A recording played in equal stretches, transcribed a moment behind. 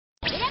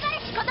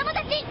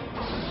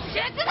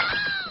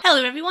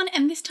Hello everyone,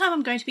 and this time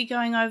I'm going to be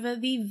going over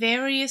the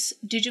various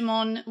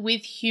Digimon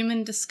with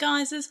human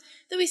disguises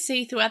that we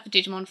see throughout the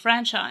Digimon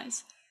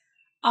franchise.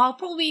 I'll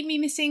probably be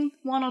missing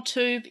one or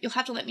two, but you'll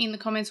have to let me in the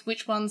comments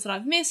which ones that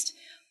I've missed,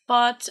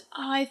 but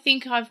I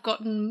think I've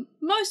gotten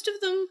most of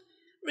them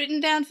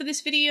written down for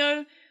this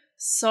video.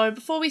 So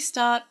before we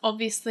start,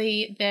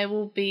 obviously there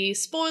will be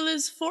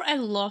spoilers for a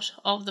lot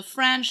of the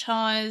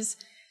franchise,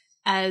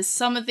 as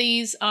some of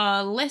these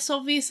are less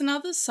obvious than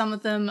others. Some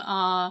of them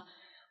are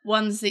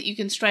ones that you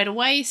can straight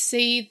away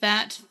see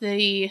that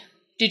the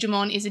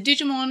Digimon is a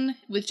Digimon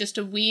with just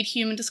a weird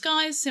human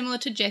disguise, similar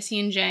to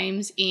Jessie and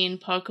James in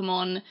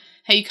Pokemon,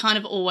 how you kind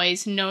of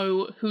always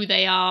know who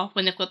they are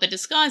when they've got their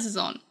disguises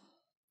on.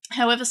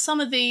 However, some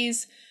of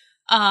these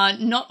are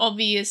not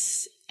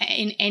obvious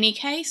in any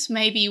case.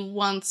 Maybe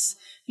once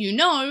you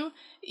know,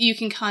 you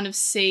can kind of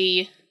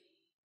see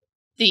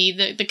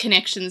the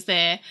connections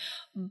there,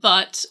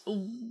 but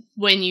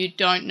when you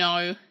don't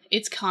know,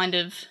 it's kind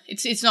of,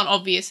 it's not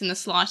obvious in the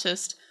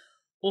slightest,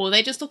 or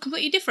they just look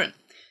completely different.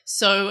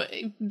 So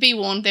be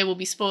warned, there will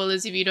be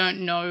spoilers if you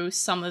don't know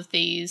some of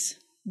these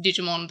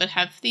Digimon that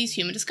have these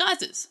human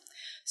disguises.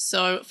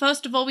 So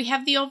first of all, we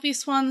have the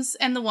obvious ones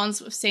and the ones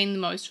that we've seen the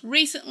most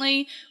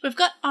recently. We've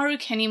got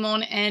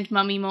Arukenimon and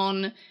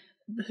Mummymon,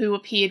 who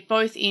appeared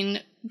both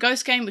in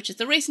Ghost Game, which is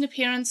the recent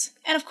appearance,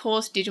 and of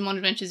course Digimon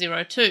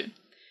Adventure 02.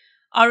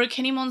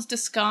 Arukenimon's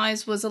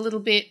disguise was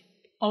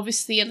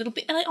honestly a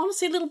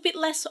little bit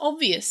less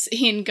obvious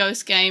in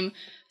Ghost Game.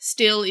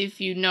 Still, if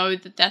you know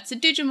that that's a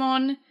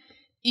Digimon,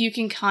 you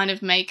can kind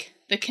of make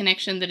the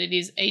connection that it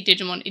is a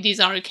Digimon. It is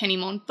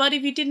Arukenimon. But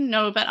if you didn't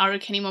know about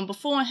Arukenimon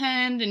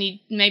beforehand, and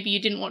maybe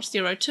you didn't watch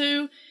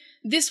 02,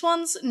 this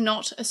one's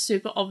not a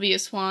super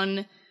obvious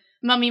one.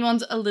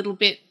 Mummimon's a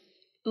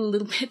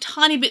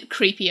tiny bit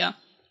creepier.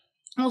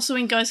 Also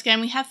in Ghost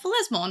Game, we have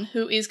Phalesmon,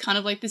 who is kind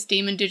of like this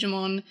demon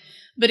Digimon.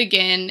 But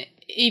again,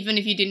 even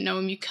if you didn't know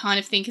him, you kind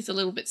of think he's a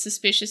little bit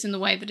suspicious in the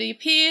way that he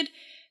appeared,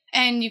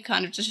 and you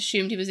kind of just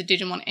assumed he was a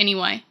Digimon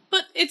anyway.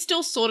 But it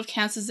still sort of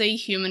counts as a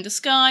human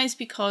disguise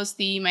because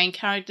the main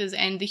characters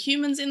and the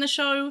humans in the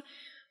show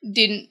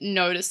didn't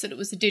notice that it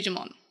was a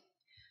Digimon.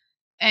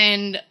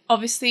 And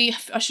obviously,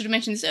 I should have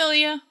mentioned this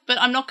earlier, but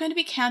I'm not going to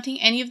be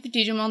counting any of the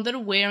Digimon that are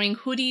wearing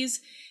hoodies,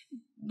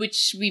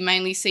 which we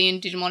mainly see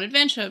in Digimon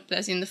Adventure,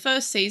 as in the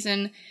first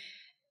season,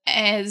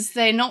 as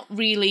they're not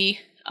really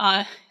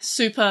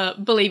super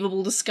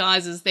believable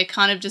disguises. They're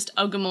kind of just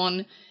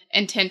Agumon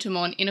and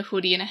Tentomon in a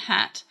hoodie and a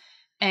hat,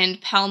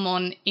 and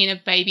Palmon in a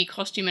baby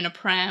costume and a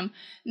pram.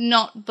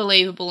 Not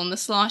believable in the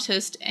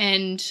slightest,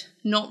 and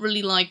not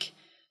really like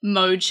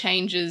mode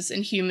changes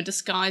and human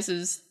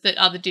disguises that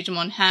other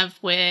Digimon have,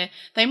 where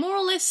they more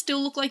or less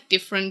still look like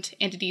different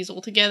entities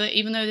altogether,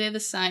 even though they're the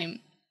same.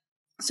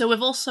 So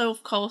we've also,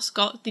 of course,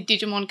 got the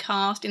Digimon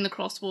cast in the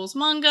Cross Wars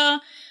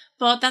manga,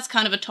 but that's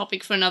kind of a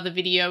topic for another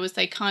video, as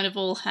they kind of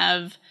all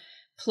have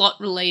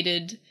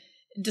plot-related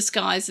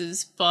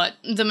disguises, but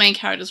the main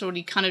characters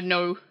already kind of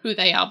know who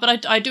they are.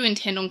 But I do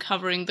intend on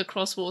covering the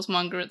Cross Wars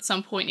manga at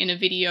some point in a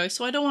video,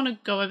 so I don't want to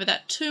go over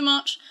that too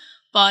much,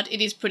 but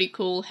it is pretty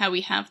cool how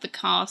we have the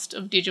cast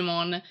of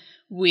Digimon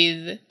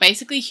with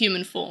basically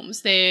human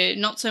forms. They're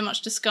not so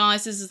much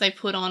disguises as they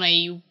put on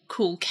a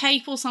cool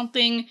cape or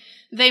something.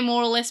 They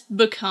more or less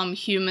become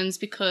humans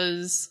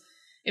because,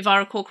 if I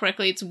recall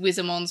correctly, it's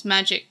Wizamon's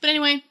magic. But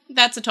anyway,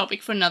 that's a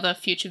topic for another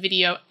future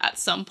video at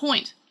some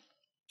point.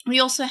 We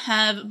also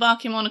have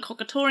Bakemon and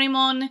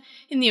Kokatorimon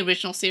in the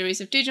original series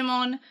of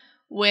Digimon,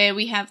 where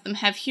we have them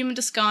have human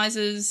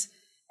disguises,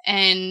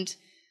 and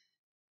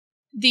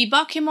the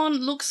Bakemon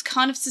looks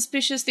kind of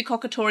suspicious. The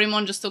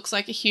Kokatorimon just looks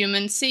like a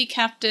human sea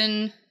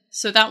captain,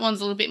 so that one's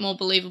a little bit more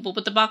believable.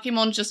 But the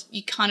Bakemon, just,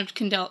 you kind of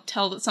can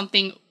tell that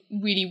something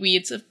really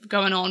weird's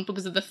going on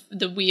because of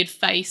the weird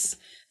face,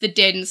 the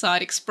dead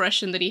inside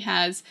expression that he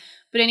has.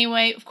 But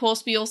anyway, of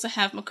course, we also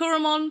have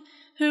Makuramon,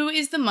 who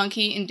is the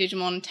monkey in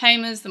Digimon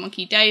Tamers, the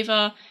monkey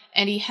Deva,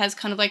 and he has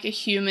kind of like a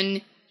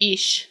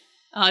human-ish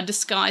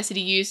disguise that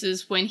he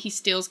uses when he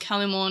steals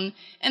Kalumon,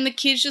 and the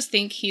kids just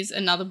think he's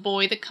another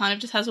boy that kind of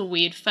just has a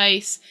weird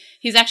face.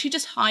 He's actually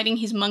just hiding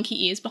his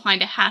monkey ears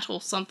behind a hat or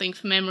something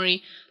for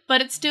memory,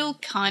 but it still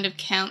kind of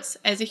counts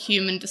as a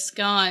human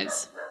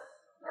disguise.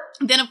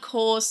 Then, of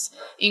course,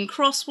 in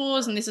Cross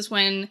Wars, and this is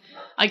when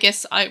I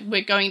guess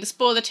we're going to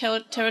spoil the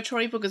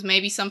territory because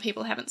maybe some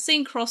people haven't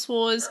seen Cross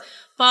Wars,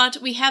 but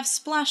we have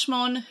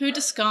Splashmon, who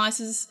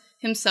disguises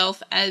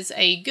himself as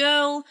a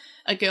girl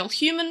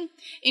human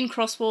in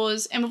Cross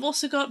Wars, and we've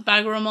also got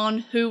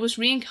Baguramon, who was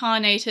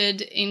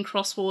reincarnated in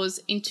Cross Wars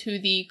into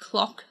the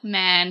Clock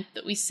Man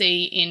that we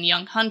see in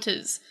Young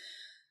Hunters.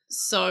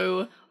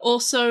 So,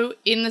 also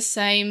in the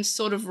same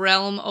sort of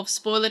realm of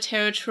spoiler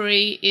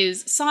territory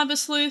is Cyber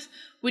Sleuth,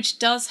 which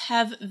does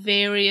have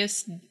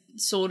various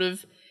sort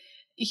of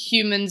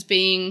humans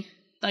being,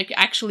 like,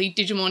 actually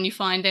Digimon, you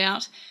find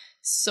out.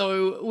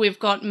 So we've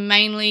got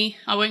mainly,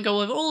 I won't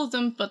go over all of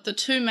them, but the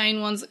two main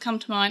ones that come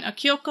to mind are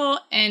Kyoko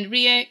and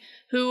Rie,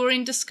 who are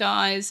in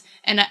disguise,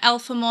 and are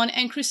Alphamon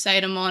and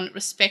Crusadermon,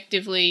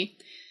 respectively.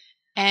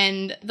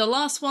 And the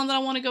last one that I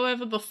want to go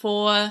over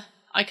before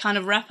I kind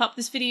of wrap up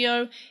this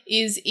video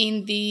is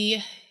in the,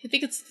 I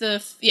think it's the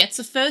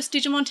first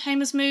Digimon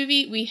Tamers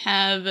movie. We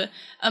have a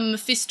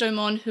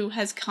Mephistomon who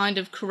has kind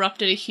of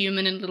corrupted a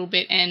human a little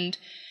bit, and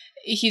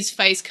his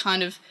face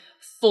kind of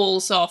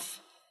falls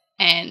off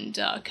and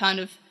kind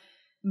of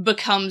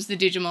becomes the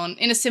Digimon,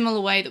 in a similar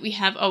way that we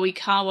have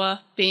Oikawa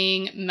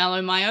being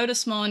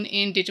Malomyotismon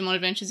in Digimon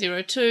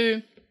Adventure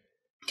 02.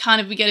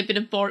 Kind of we get a bit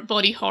of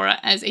body horror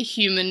as a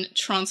human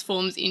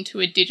transforms into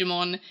a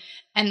Digimon,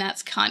 and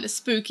that's kind of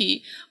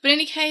spooky. But in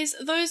any case,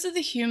 those are the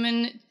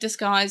human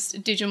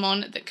disguised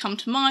Digimon that come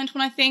to mind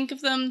when I think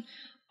of them.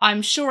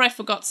 I'm sure I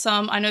forgot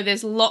some. I know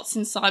there's lots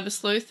in Cyber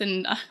Sleuth,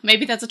 and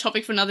maybe that's a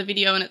topic for another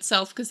video in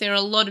itself, because there are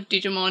a lot of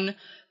Digimon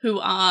who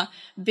are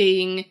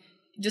being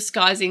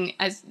disguised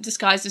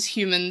as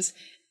humans,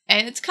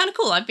 and it's kind of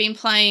cool. I've been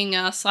playing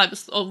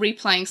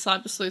replaying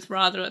Cyber Sleuth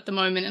rather at the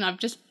moment, and I've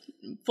just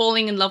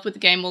falling in love with the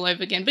game all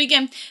over again. But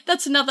again,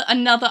 that's another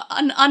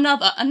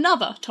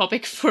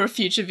topic for a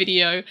future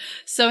video.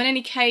 So in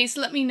any case,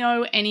 let me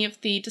know any of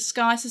the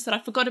disguises that I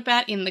forgot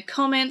about in the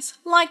comments.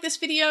 Like this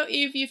video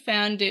if you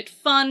found it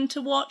fun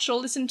to watch or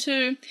listen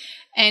to,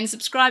 and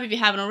subscribe if you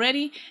haven't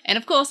already. And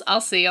of course,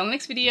 I'll see you on the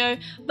next video.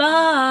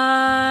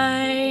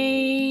 Bye!